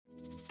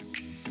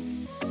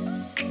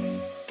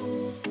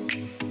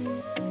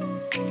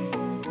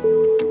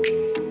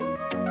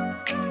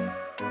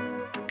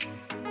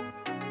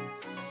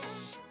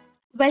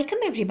Welcome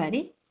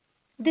everybody.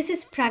 This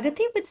is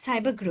Pragati with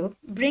Cyber Group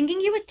bringing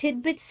you a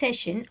tidbit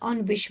session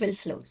on visual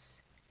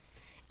flows.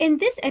 In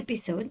this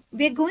episode,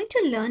 we are going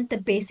to learn the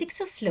basics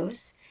of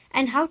flows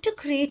and how to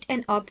create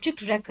an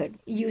object record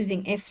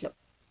using a flow.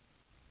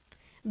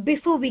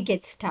 Before we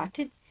get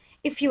started,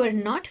 if you are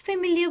not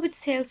familiar with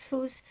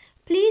Salesforce,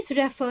 please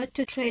refer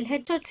to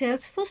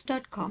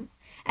trailhead.salesforce.com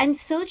and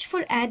search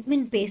for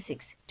admin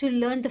basics to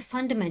learn the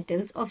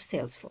fundamentals of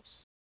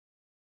Salesforce.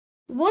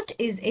 What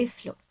is a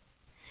flow?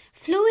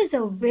 Flow is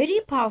a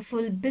very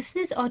powerful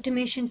business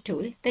automation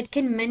tool that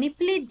can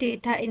manipulate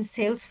data in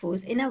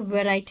Salesforce in a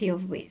variety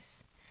of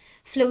ways.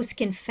 Flows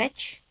can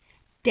fetch,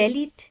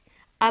 delete,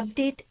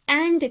 update,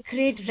 and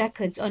create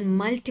records on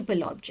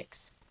multiple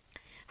objects.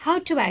 How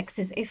to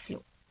access a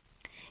flow?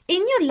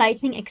 In your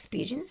Lightning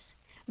experience,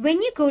 when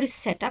you go to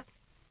Setup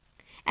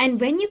and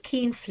when you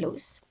key in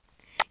Flows,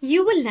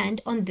 you will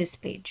land on this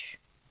page.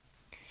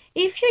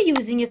 If you're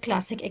using your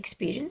classic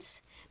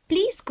experience,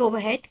 please go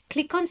ahead,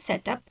 click on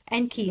Setup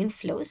and key in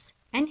Flows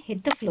and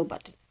hit the Flow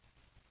button.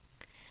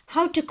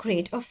 How to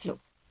create a flow?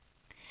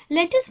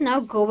 Let us now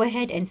go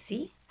ahead and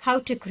see how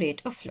to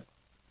create a flow.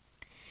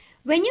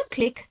 When you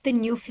click the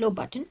New Flow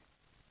button,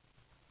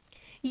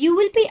 you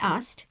will be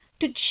asked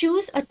to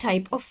choose a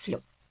type of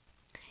flow.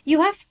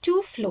 You have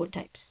two flow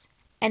types,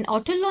 an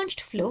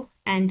auto-launched flow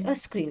and a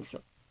screen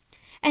flow.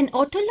 An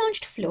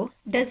auto-launched flow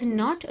does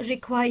not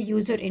require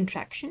user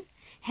interaction,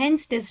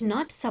 hence does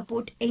not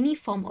support any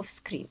form of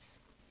screens.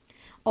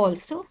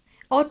 Also,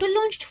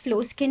 auto-launched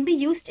flows can be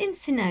used in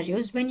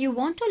scenarios when you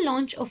want to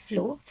launch a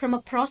flow from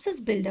a process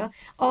builder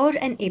or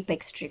an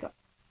Apex trigger.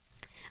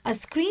 A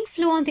screen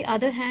flow, on the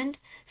other hand,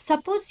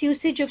 supports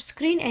usage of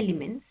screen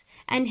elements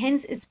and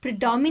hence is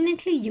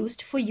predominantly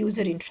used for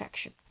user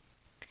interaction.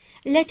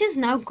 Let us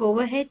now go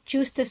ahead,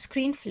 choose the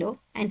screen flow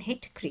and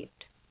hit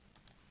Create.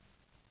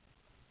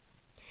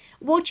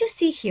 What you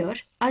see here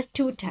are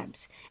two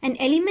tabs, an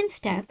Elements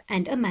tab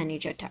and a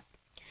Manager tab.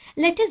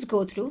 Let us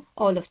go through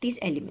all of these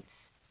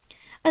elements.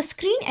 A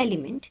screen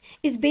element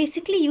is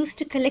basically used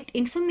to collect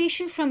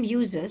information from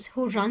users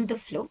who run the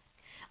flow,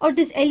 or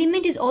this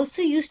element is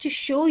also used to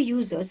show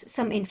users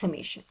some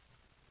information.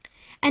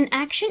 An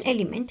action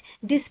element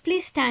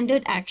displays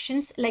standard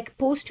actions like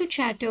post to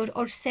chatter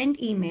or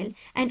send email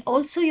and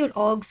also your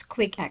org's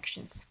quick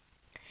actions.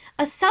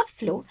 A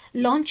subflow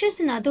launches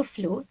another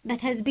flow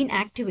that has been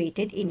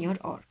activated in your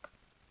org.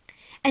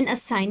 An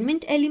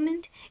assignment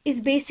element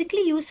is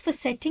basically used for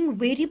setting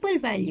variable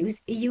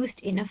values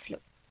used in a flow.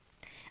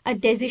 A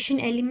decision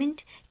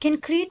element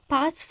can create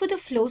paths for the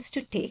flows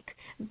to take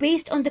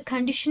based on the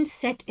conditions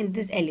set in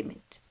this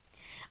element.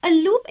 A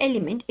loop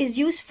element is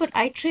used for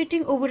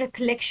iterating over a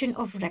collection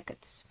of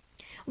records.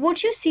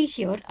 What you see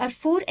here are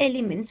four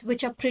elements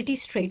which are pretty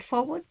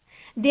straightforward.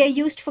 They are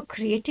used for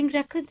creating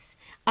records,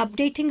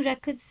 updating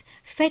records,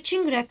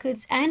 fetching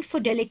records, and for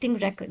deleting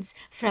records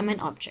from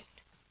an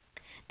object.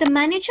 The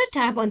Manager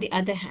tab, on the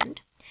other hand,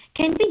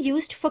 can be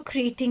used for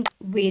creating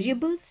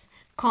variables,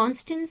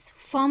 constants,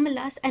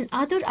 formulas, and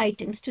other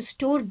items to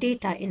store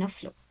data in a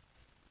flow.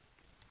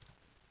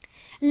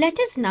 Let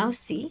us now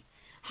see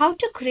how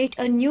to create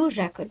a new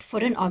record for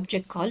an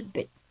object called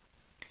bid.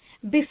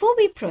 Before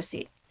we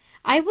proceed,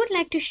 I would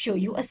like to show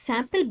you a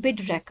sample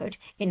bid record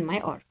in my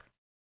org.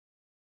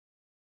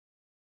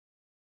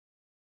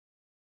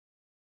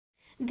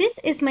 This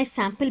is my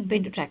sample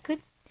bid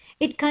record.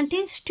 It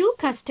contains two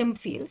custom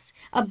fields,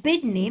 a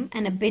bid name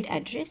and a bid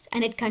address,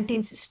 and it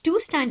contains two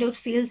standard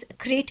fields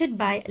created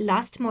by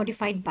last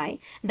modified by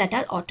that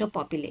are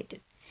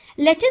auto-populated.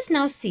 Let us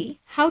now see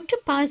how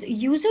to pass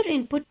user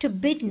input to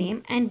bid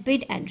name and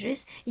bid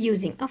address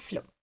using a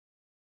flow.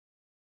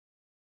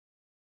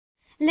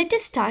 Let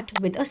us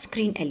start with a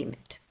screen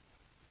element.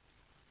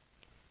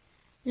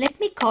 Let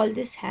me call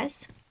this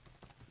as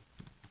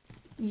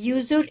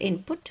user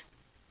input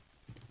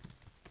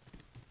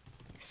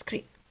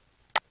screen.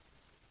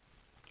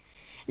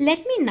 Let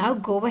me now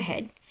go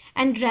ahead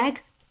and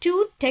drag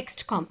two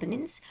text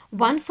components,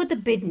 one for the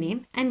bid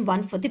name and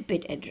one for the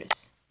bid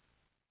address.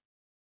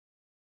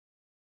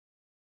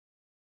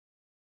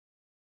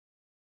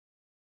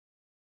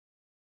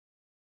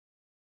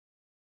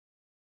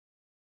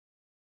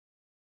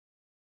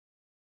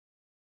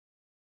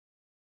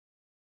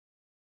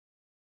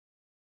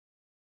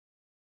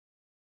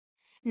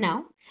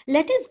 Now,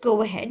 let us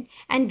go ahead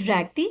and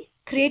drag the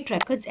Create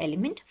Records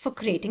element for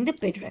creating the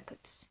bid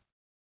records.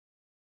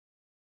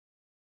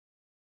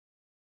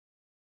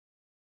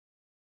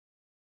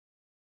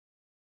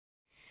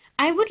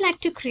 I would like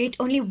to create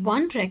only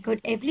one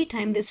record every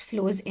time this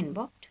flow is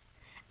invoked,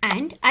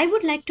 and I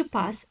would like to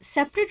pass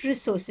separate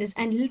resources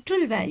and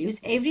literal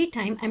values every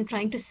time I'm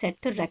trying to set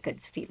the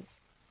records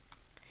fields.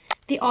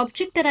 The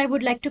object that I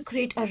would like to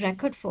create a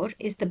record for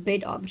is the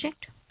bid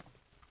object.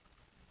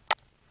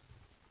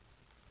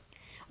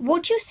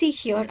 What you see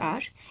here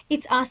are,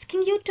 it's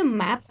asking you to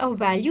map a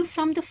value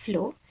from the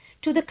flow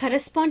to the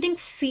corresponding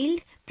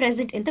field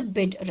present in the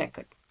bid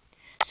record.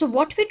 So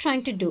what we're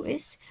trying to do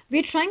is,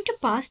 we're trying to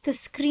pass the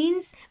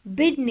screen's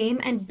bid name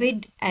and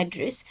bid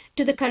address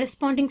to the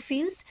corresponding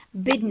fields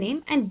bid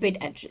name and bid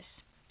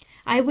address.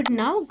 I would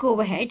now go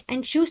ahead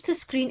and choose the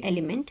screen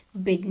element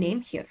bid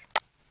name here.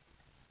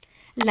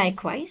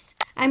 Likewise,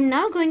 I'm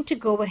now going to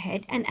go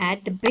ahead and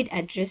add the bid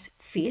address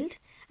field,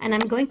 and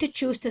I'm going to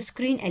choose the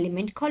screen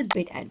element called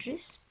bid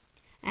address,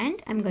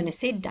 and I'm going to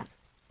say done.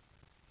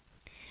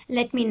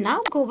 Let me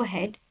now go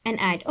ahead and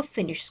add a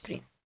finish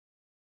screen.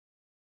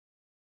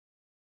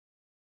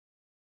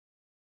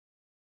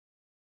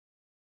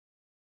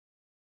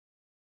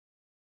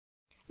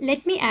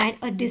 Let me add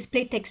a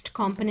display text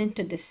component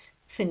to this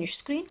finish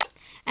screen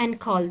and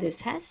call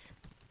this as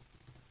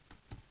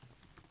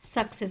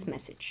success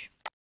message.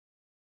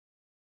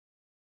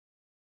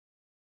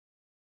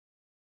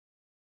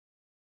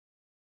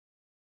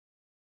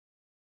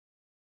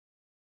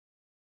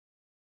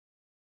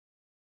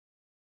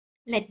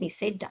 Let me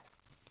say done.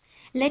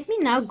 Let me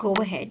now go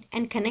ahead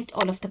and connect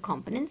all of the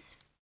components.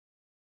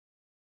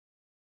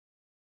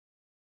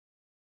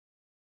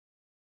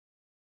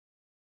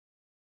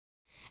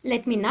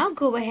 Let me now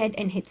go ahead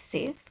and hit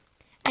save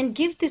and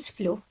give this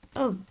flow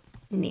a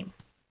name.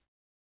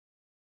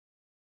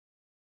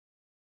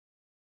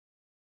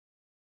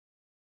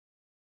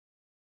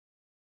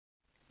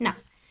 Now,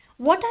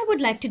 what I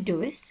would like to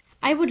do is,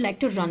 I would like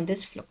to run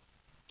this flow.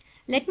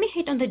 Let me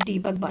hit on the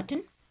debug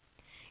button.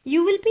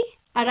 You will be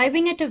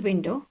arriving at a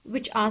window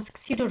which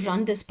asks you to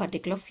run this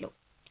particular flow.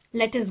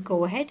 Let us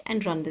go ahead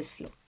and run this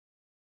flow.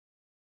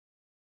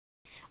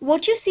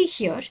 What you see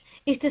here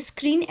is the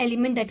screen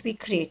element that we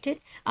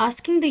created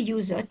asking the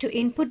user to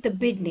input the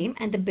bid name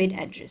and the bid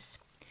address.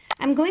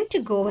 I'm going to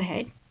go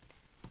ahead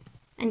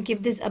and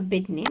give this a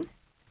bid name,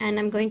 and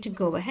I'm going to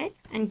go ahead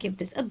and give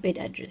this a bid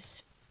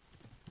address.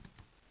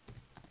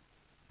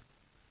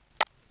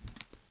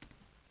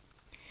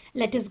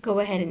 Let us go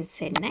ahead and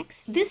say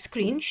next. This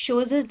screen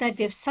shows us that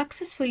we have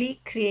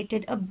successfully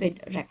created a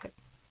bid record.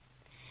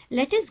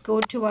 Let us go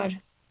to our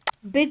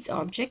bids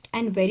object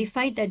and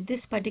verify that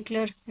this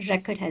particular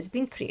record has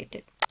been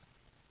created.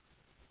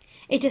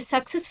 It has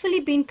successfully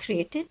been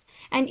created,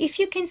 and if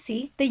you can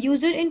see, the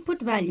user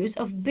input values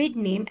of bid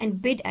name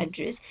and bid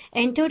address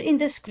entered in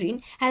the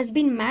screen has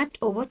been mapped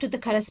over to the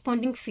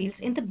corresponding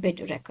fields in the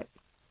bid record.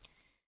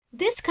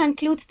 This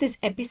concludes this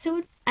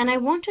episode, and I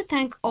want to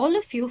thank all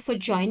of you for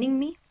joining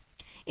me.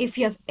 If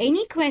you have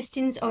any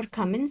questions or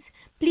comments,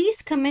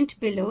 please comment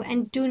below,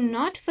 and do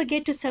not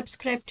forget to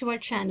subscribe to our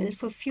channel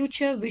for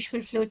future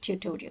Visual Flow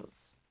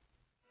tutorials.